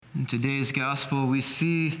In today's gospel, we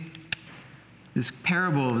see this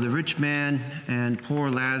parable of the rich man and poor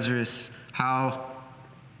Lazarus, how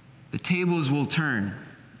the tables will turn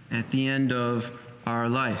at the end of our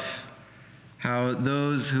life, how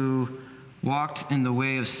those who walked in the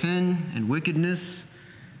way of sin and wickedness,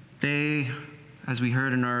 they, as we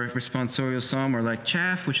heard in our responsorial psalm, are like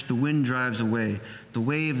chaff which the wind drives away. The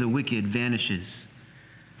way of the wicked vanishes.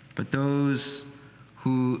 But those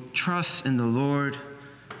who trust in the Lord,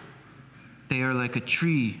 they are like a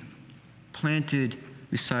tree planted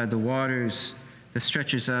beside the waters that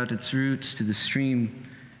stretches out its roots to the stream,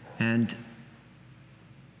 and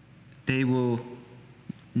they will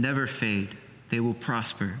never fade. They will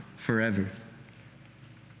prosper forever.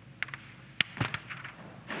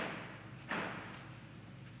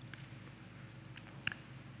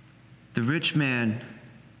 The rich man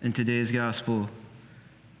in today's gospel,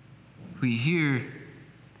 we hear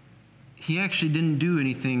he actually didn't do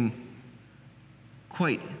anything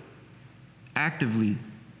quite actively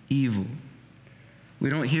evil. We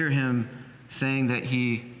don't hear him saying that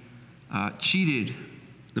he cheated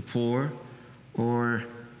the poor or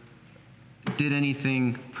did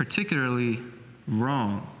anything particularly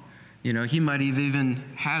wrong. You know, he might have even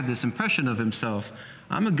had this impression of himself.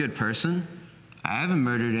 I'm a good person. I haven't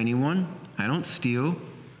murdered anyone. I don't steal.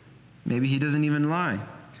 Maybe he doesn't even lie.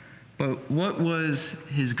 But what was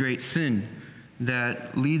his great sin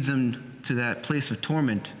that leads him to that place of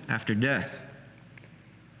torment after death?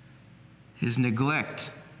 His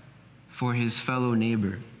neglect for his fellow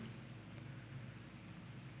neighbor.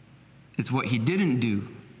 It's what he didn't do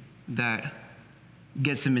that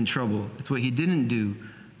gets him in trouble. It's what he didn't do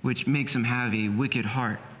which makes him have a wicked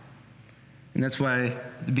heart. And that's why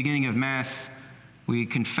at the beginning of Mass, we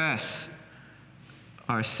confess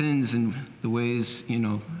our sins in the ways,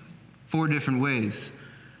 4 different ways.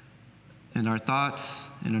 In our thoughts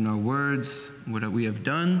and in our words, what we have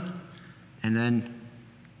done, and then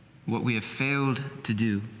what we have failed to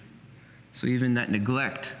do. So even that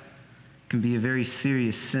neglect can be a very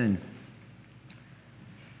serious sin.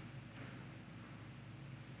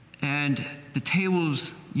 And the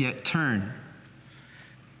tables yet turn.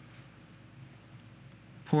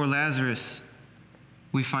 Poor Lazarus,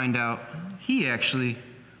 we find out he actually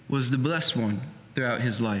was the blessed one throughout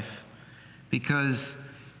his life, because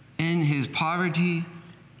in his poverty,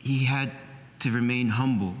 he had to remain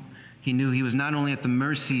humble. He knew he was not only at the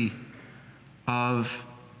mercy of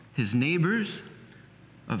his neighbors,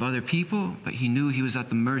 of other people, but he knew he was at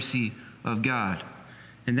the mercy of God.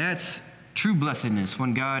 And that's true blessedness,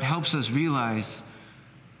 when God helps us realize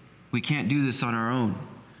we can't do this on our own,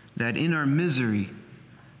 that in our misery,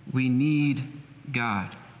 we need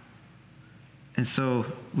God. And so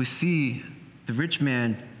we see the rich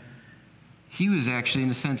man, he was actually,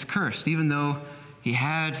 in a sense, cursed, even though he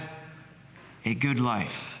had a good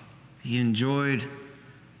life. He enjoyed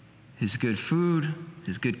his good food,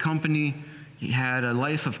 his good company. He had a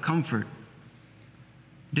life of comfort.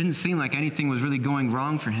 It didn't seem like anything was really going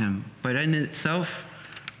wrong for him. But in itself,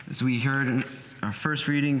 as we heard in our first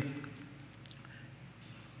reading,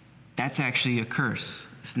 that's actually a curse.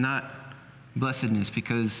 It's not blessedness,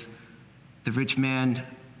 because the rich man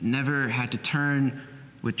never had to turn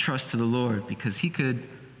with trust to the Lord, because he could,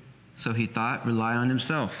 so he thought, rely on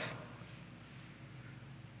himself.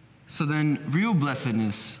 So then real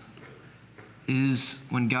blessedness is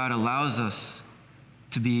when God allows us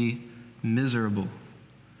to be miserable,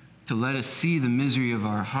 to let us see the misery of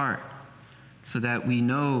our heart, so that we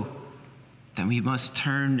know that we must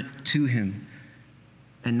turn to him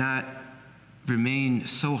and not remain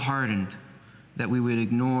so hardened that we would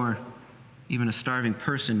ignore even a starving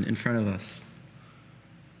person in front of us.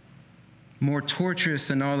 More torturous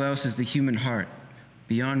than all else is the human heart,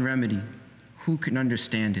 beyond remedy. Who can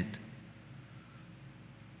understand it?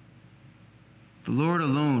 The Lord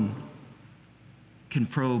alone can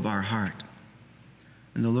probe our heart.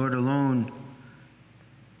 And the Lord alone,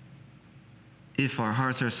 if our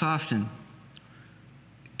hearts are softened,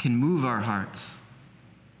 can move our hearts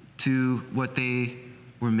to what they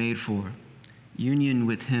were made for, union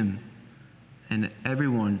with him and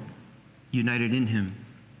everyone united in him,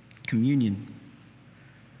 communion.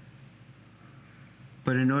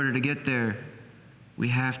 But in order to get there, we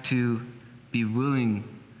have to be willing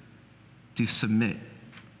to submit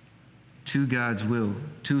to God's will,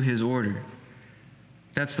 to his order.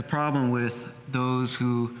 That's the problem with those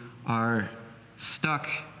who are stuck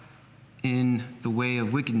in the way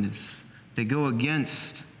of wickedness. They go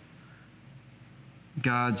against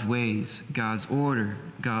God's ways, God's order,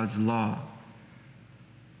 God's law.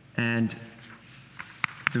 And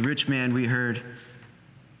the rich man, we heard,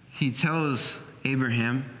 he tells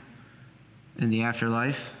Abraham in the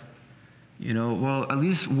afterlife. Well, at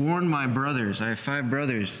least warn my brothers. I have 5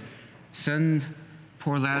 brothers. Send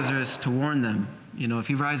poor Lazarus to warn them. If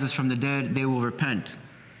he rises from the dead, they will repent.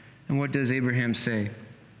 And what does Abraham say?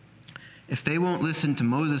 If they won't listen to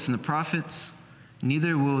Moses and the prophets,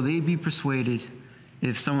 neither will they be persuaded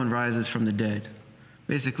if someone rises from the dead.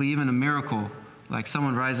 Basically, even a miracle like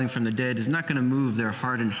someone rising from the dead is not going to move their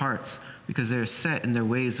hardened hearts because they're set in their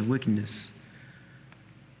ways of wickedness.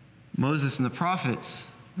 Moses and the prophets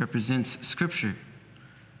represents Scripture.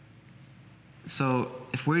 So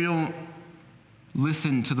if we don't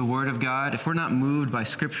listen to the Word of God, if we're not moved by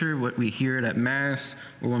Scripture, what we hear it at Mass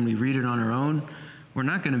or when we read it on our own, we're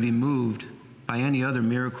not going to be moved by any other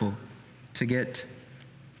miracle to get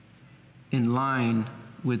in line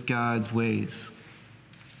with God's ways.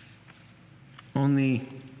 Only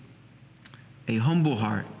a humble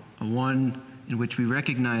heart, a one in which we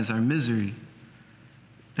recognize our misery,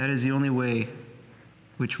 that is the only way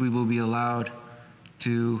which we will be allowed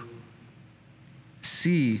to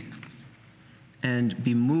see and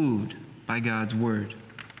be moved by God's word.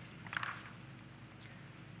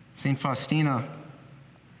 St. Faustina,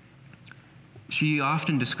 she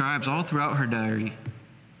often describes all throughout her diary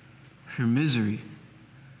her misery.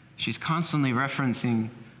 She's constantly referencing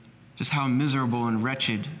just how miserable and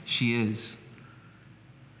wretched she is.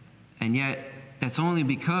 And yet, that's only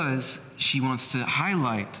because she wants to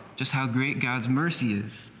highlight just how great God's mercy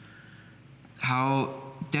is, how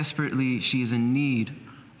desperately she is in need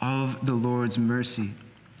of the Lord's mercy.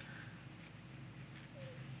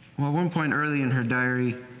 Well, at one point early in her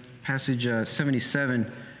diary, passage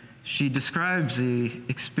 77, she describes a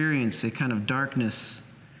experience, a kind of darkness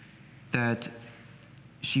that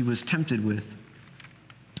she was tempted with.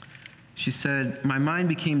 She said, "My mind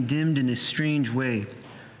became dimmed in a strange way.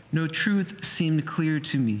 No truth seemed clear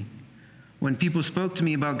to me. When people spoke to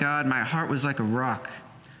me about God, my heart was like a rock.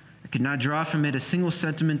 I could not draw from it a single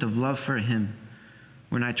sentiment of love for him.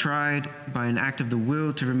 When I tried, by an act of the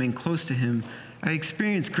will, to remain close to him, I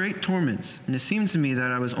experienced great torments, and it seemed to me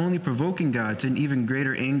that I was only provoking God to an even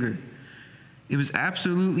greater anger. It was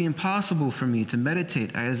absolutely impossible for me to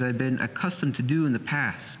meditate as I'd been accustomed to do in the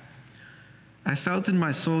past. I felt in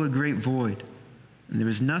my soul a great void, and there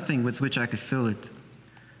was nothing with which I could fill it.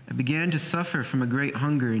 I began to suffer from a great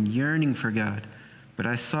hunger and yearning for God, but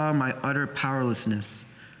I saw my utter powerlessness.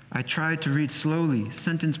 I tried to read slowly,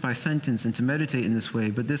 sentence by sentence, and to meditate in this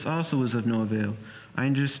way, but this also was of no avail. I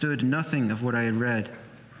understood nothing of what I had read.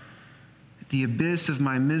 The abyss of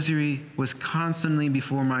my misery was constantly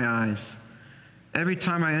before my eyes. Every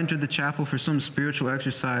time I entered the chapel for some spiritual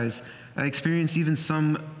exercise, I experienced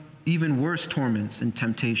even worse torments and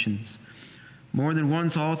temptations. More than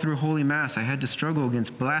once all through Holy Mass, I had to struggle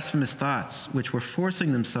against blasphemous thoughts which were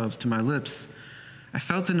forcing themselves to my lips. I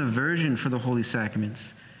felt an aversion for the Holy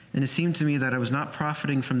Sacraments, and it seemed to me that I was not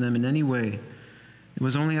profiting from them in any way. It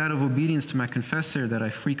was only out of obedience to my confessor that I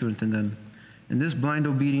frequented them, and this blind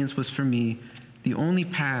obedience was for me the only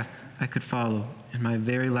path I could follow and my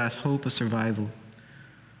very last hope of survival.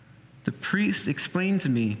 The priest explained to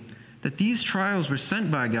me that these trials were sent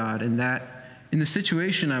by God, and that in the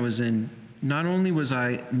situation I was in, not only was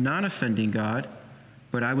I not offending God,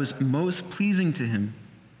 but I was most pleasing to him.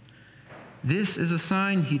 This is a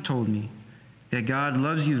sign, he told me, that God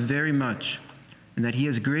loves you very much, and that he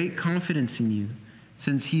has great confidence in you,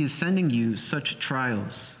 since he is sending you such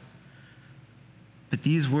trials. But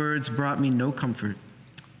these words brought me no comfort.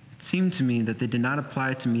 It seemed to me that they did not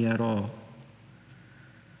apply to me at all.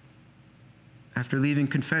 After leaving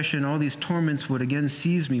confession, all these torments would again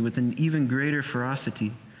seize me with an even greater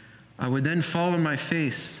ferocity. I would then fall on my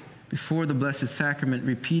face before the Blessed Sacrament,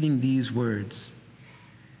 repeating these words: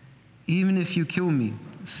 "Even if you kill me,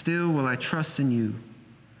 still will I trust in you."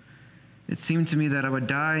 It seemed to me that I would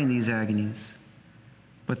die in these agonies.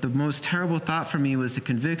 But the most terrible thought for me was the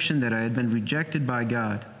conviction that I had been rejected by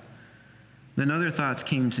God. Then other thoughts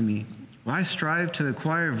came to me. Why strive to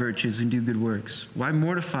acquire virtues and do good works? Why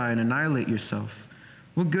mortify and annihilate yourself?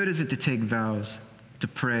 What good is it to take vows, to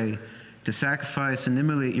pray, to sacrifice and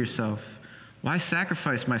immolate yourself? Why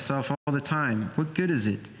sacrifice myself all the time? What good is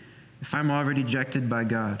it if I'm already rejected by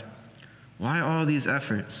God? Why all these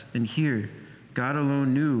efforts? And here, God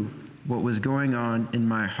alone knew what was going on in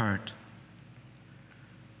my heart.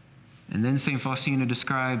 And then St. Faustina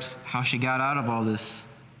describes how she got out of all this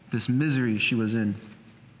misery she was in,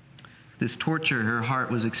 this torture her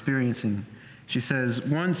heart was experiencing. She says,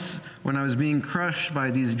 "Once, when I was being crushed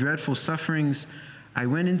by these dreadful sufferings, I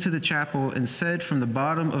went into the chapel and said from the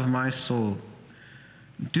bottom of my soul,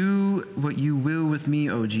 'Do what you will with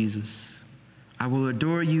me, O Jesus. I will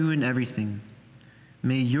adore you in everything.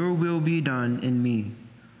 May your will be done in me,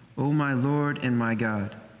 O my Lord and my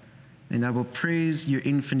God, and I will praise your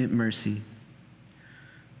infinite mercy.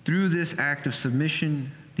 Through this act of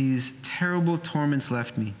submission, these terrible torments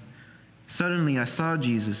left me. Suddenly I saw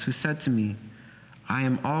Jesus, who said to me, I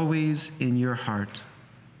am always in your heart.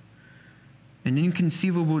 An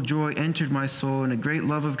inconceivable joy entered my soul, and a great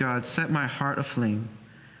love of God set my heart aflame.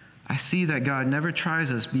 I see that God never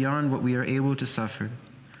tries us beyond what we are able to suffer.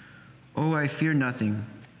 Oh, I fear nothing.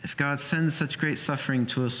 If God sends such great suffering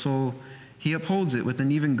to a soul, he upholds it with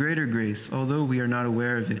an even greater grace, although we are not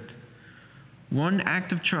aware of it. One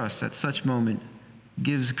act of trust at such moment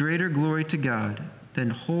gives greater glory to God than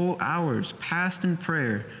whole hours passed in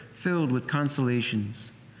prayer filled with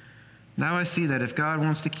consolations. Now I see that if God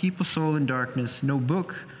wants to keep a soul in darkness, no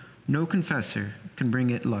book, no confessor can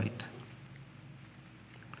bring it light.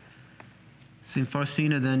 St.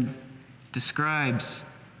 Faustina then describes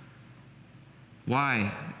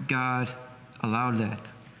why God allowed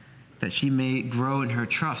that she may grow in her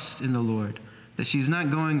trust in the Lord, that she's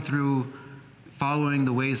not going through following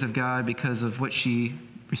the ways of God because of what she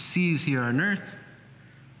receives here on earth,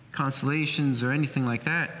 consolations or anything like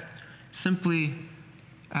that, simply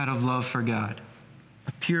out of love for God,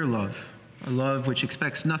 a pure love, a love which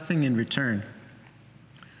expects nothing in return.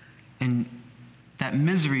 And that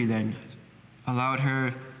misery then allowed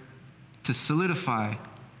her to solidify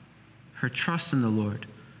her trust in the Lord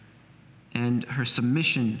and her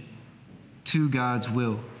submission to God's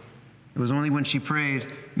will. It was only when she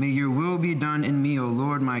prayed, may your will be done in me, O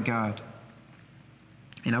Lord my God,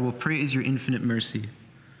 and I will praise your infinite mercy.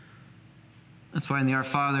 That's why in the Our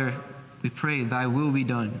Father, we pray, thy will be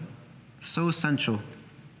done. So essential.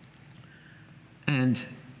 And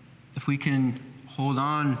if we can hold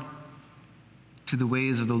on to the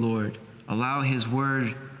ways of the Lord, allow his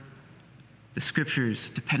word, the scriptures,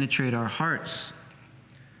 to penetrate our hearts,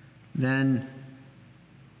 then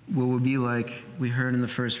what will be like we heard in the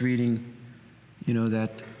first reading,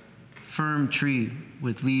 that firm tree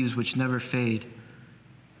with leaves which never fade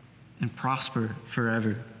and prosper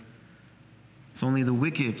forever. It's only the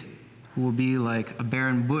wicked who will be like a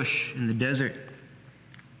barren bush in the desert,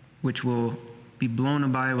 which will be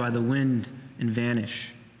blown by the wind and vanish.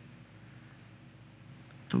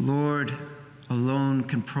 The Lord alone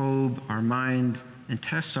can probe our mind and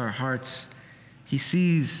test our hearts. He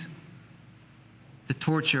sees the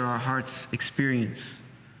torture our hearts experience.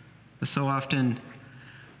 But so often,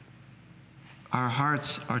 our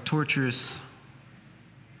hearts are torturous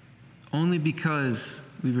only because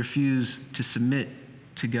we refuse to submit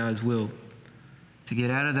to God's will. To get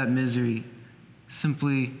out of that misery,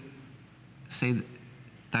 simply say,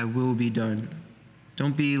 thy will be done.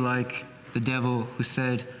 Don't be like the devil who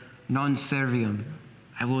said, non serviam,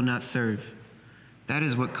 I will not serve. That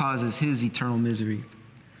is what causes his eternal misery.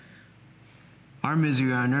 Our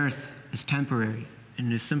misery on earth is temporary,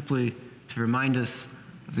 and it is simply to remind us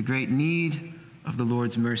of the great need of the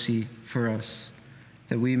Lord's mercy for us,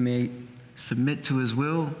 that we may submit to his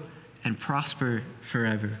will and prosper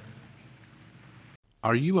forever.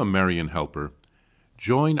 Are you a Marian helper?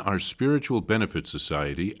 Join our Spiritual Benefit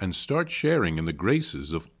Society and start sharing in the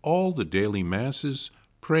graces of all the daily masses,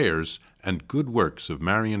 prayers, and good works of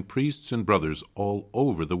Marian priests and brothers all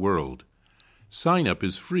over the world. Sign up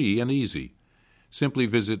is free and easy. Simply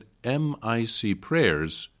visit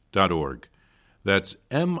micprayers.org. That's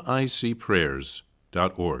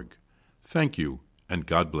micprayers.org. Thank you, and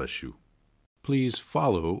God bless you. Please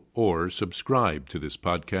follow or subscribe to this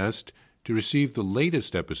podcast to receive the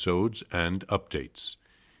latest episodes and updates.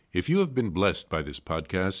 If you have been blessed by this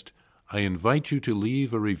podcast, I invite you to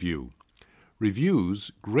leave a review.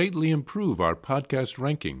 Reviews greatly improve our podcast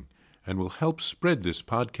ranking and will help spread this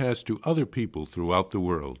podcast to other people throughout the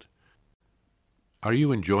world. Are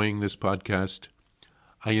you enjoying this podcast?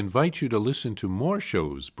 I invite you to listen to more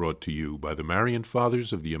shows brought to you by the Marian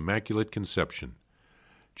Fathers of the Immaculate Conception.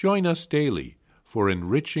 Join us daily for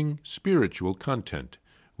enriching spiritual content,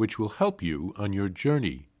 which will help you on your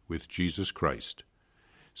journey with Jesus Christ.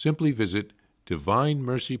 Simply visit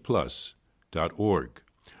DivineMercyPlus.org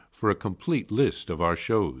for a complete list of our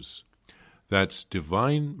shows. That's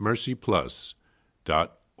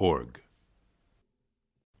DivineMercyPlus.org.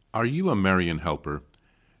 Are you a Marian helper?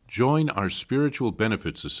 Join our Spiritual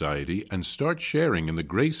Benefit Society and start sharing in the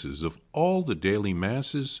graces of all the daily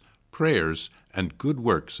masses, prayers, and good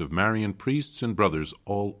works of Marian priests and brothers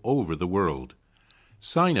all over the world.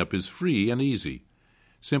 Sign up is free and easy.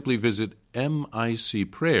 Simply visit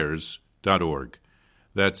micprayers.org.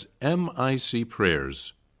 That's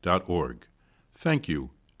micprayers.org. Thank you,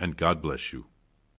 and God bless you.